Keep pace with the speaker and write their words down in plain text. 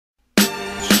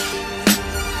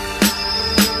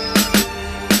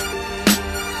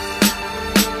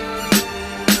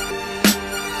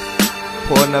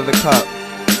another cup.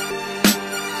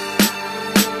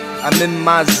 I'm in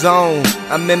my zone,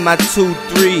 I'm in my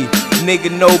 2-3.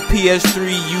 Nigga, no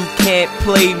PS3, you can't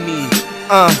play me.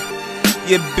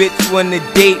 Your bitch wanna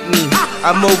date me.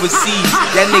 I'm overseas,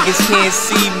 y'all niggas can't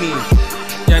see me.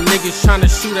 Y'all niggas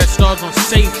tryna shoot at stars on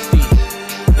safety.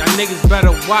 Y'all niggas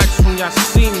better watch when y'all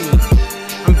see me.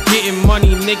 I'm getting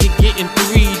money, nigga, getting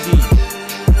 3D.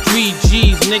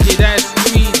 3Gs, nigga, that's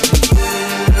 3D.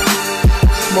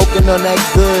 Smoking on that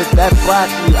good, that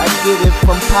broccoli. I get it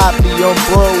from Poppy on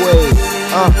Broadway.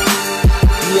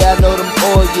 Yeah, I know them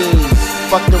all years.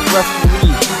 Fuck the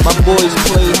referee, my boys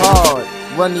play hard.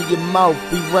 Running your mouth,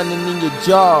 we running in your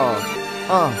jaw.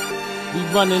 We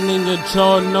running in your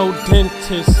jaw, no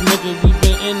dentist. Nigga, we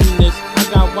been in this. I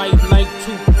got white like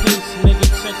toothpaste. Nigga,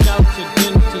 check out your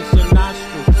dentist, your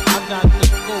nostrils. I got the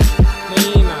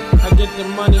cocaine. I get the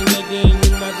money, nigga, and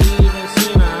you never even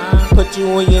seen her. Put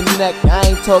you on your neck, I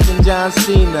ain't talking John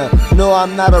Cena. No,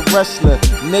 I'm not a wrestler.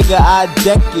 Nigga, I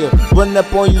deck you. Run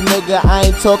up on you, nigga, I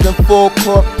ain't talking full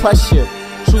court pressure.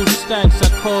 True stacks, I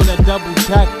call that double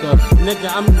decker.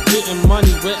 Nigga, I'm getting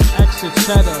money with extra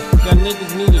cheddar. Y'all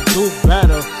niggas need to do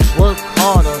better, work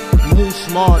harder, move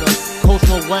smarter.